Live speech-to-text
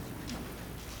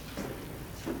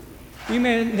We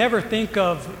may never think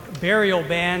of burial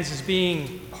bands as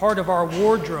being part of our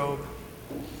wardrobe.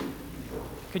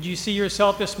 Could you see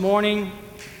yourself this morning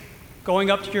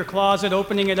going up to your closet,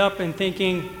 opening it up, and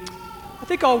thinking, I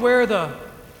think I'll wear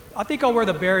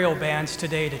the burial bands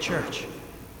today to church?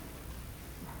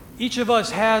 Each of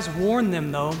us has worn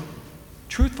them, though.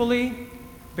 Truthfully,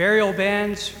 burial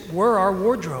bands were our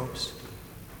wardrobes.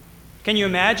 Can you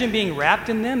imagine being wrapped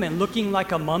in them and looking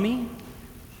like a mummy?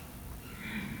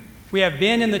 We have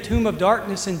been in the tomb of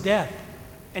darkness and death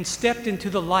and stepped into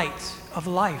the light of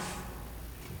life.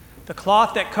 The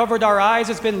cloth that covered our eyes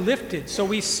has been lifted so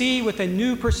we see with a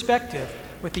new perspective,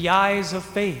 with the eyes of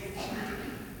faith.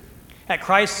 At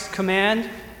Christ's command,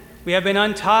 we have been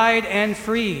untied and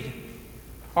freed.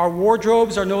 Our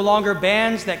wardrobes are no longer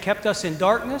bands that kept us in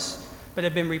darkness, but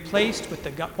have been replaced with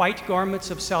the white garments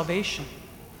of salvation.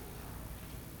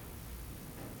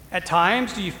 At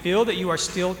times, do you feel that you are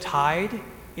still tied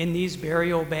in these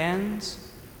burial bands?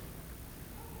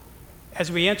 As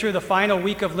we enter the final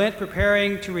week of Lent,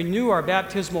 preparing to renew our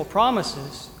baptismal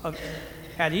promises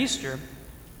at Easter,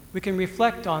 we can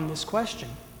reflect on this question.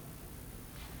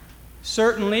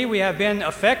 Certainly, we have been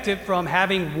affected from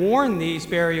having worn these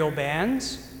burial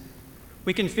bands.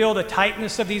 We can feel the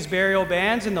tightness of these burial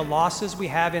bands and the losses we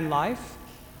have in life,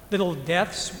 little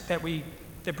deaths that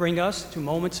bring us to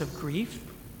moments of grief.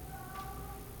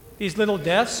 These little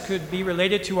deaths could be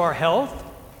related to our health,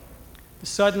 the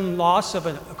sudden loss of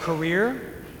a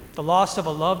career, the loss of a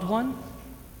loved one,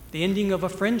 the ending of a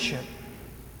friendship.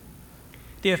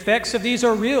 The effects of these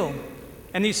are real,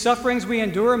 and these sufferings we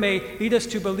endure may lead us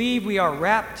to believe we are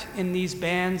wrapped in these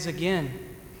bands again.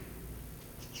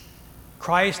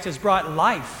 Christ has brought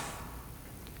life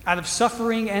out of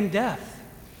suffering and death.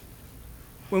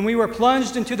 When we were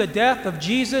plunged into the death of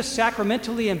Jesus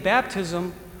sacramentally in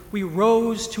baptism, we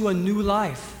rose to a new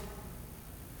life.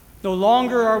 No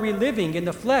longer are we living in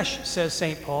the flesh, says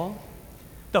St. Paul.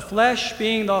 The flesh,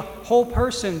 being the whole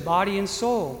person, body and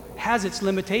soul, has its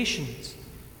limitations.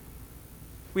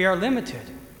 We are limited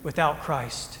without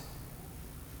Christ.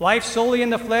 Life solely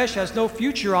in the flesh has no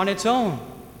future on its own.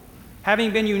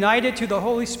 Having been united to the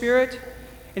Holy Spirit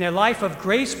in a life of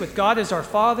grace with God as our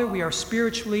Father, we are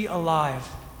spiritually alive.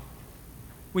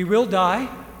 We will die,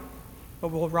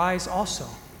 but will rise also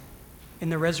in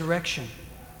the resurrection.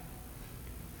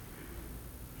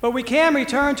 But we can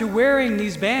return to wearing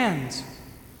these bands.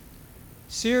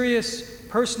 Serious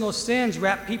personal sins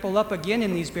wrap people up again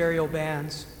in these burial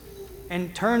bands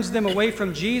and turns them away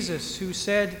from Jesus, who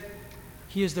said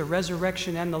he is the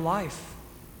resurrection and the life.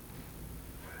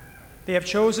 They have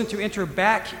chosen to enter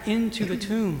back into the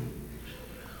tomb.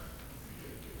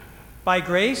 By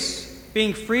grace,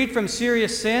 being freed from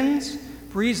serious sins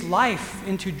breathes life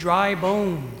into dry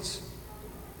bones.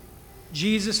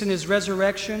 Jesus in his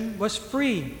resurrection was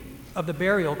free of the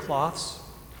burial cloths.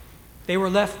 They were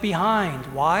left behind.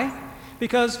 Why?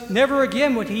 Because never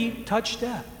again would he touch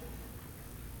death.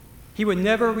 He would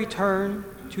never return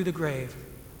to the grave.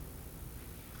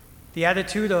 The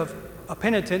attitude of a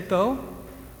penitent, though,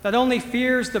 not only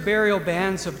fears the burial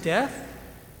bands of death,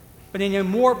 but in a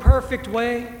more perfect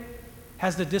way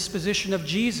has the disposition of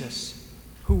Jesus,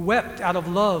 who wept out of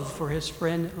love for his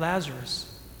friend Lazarus.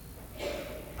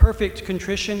 Perfect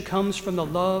contrition comes from the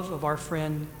love of our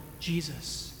friend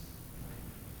Jesus.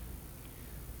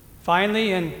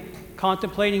 Finally, in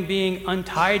contemplating being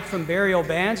untied from burial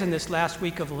bands in this last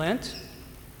week of Lent,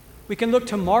 we can look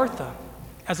to Martha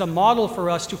as a model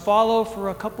for us to follow for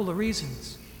a couple of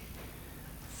reasons.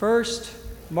 First,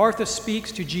 Martha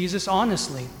speaks to Jesus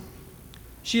honestly.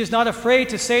 She is not afraid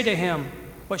to say to him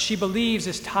what she believes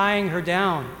is tying her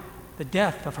down, the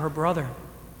death of her brother.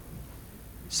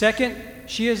 Second,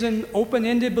 she is an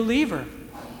open-ended believer.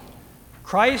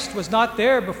 Christ was not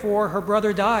there before her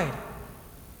brother died.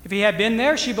 If he had been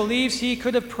there, she believes he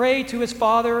could have prayed to his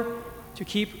Father to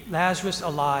keep Lazarus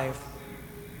alive.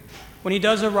 When he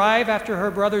does arrive after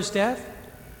her brother's death,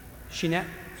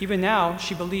 even now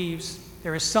she believes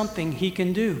there is something he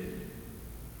can do.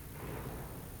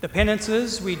 The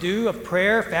penances we do of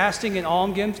prayer, fasting, and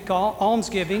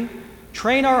almsgiving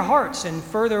train our hearts and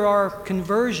further our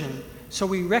conversion, so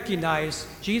we recognize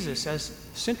Jesus as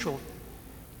central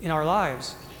in our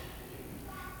lives.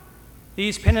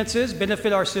 These penances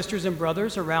benefit our sisters and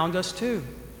brothers around us too.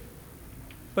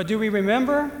 But do we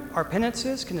remember our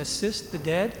penances can assist the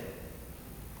dead?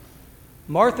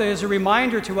 Martha is a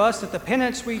reminder to us that the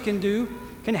penance we can do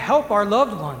can help our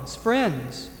loved ones,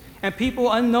 friends, and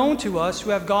people unknown to us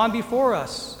who have gone before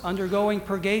us, undergoing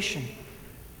purgation.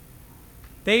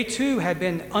 They too had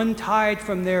been untied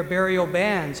from their burial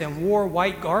bands and wore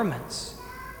white garments.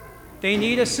 They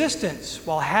need assistance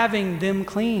while having them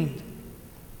cleaned.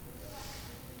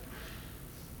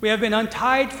 We have been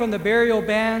untied from the burial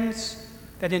bands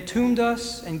that entombed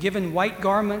us and given white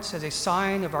garments as a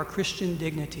sign of our Christian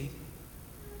dignity.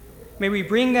 May we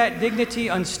bring that dignity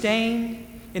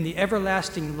unstained in the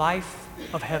everlasting life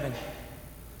of heaven.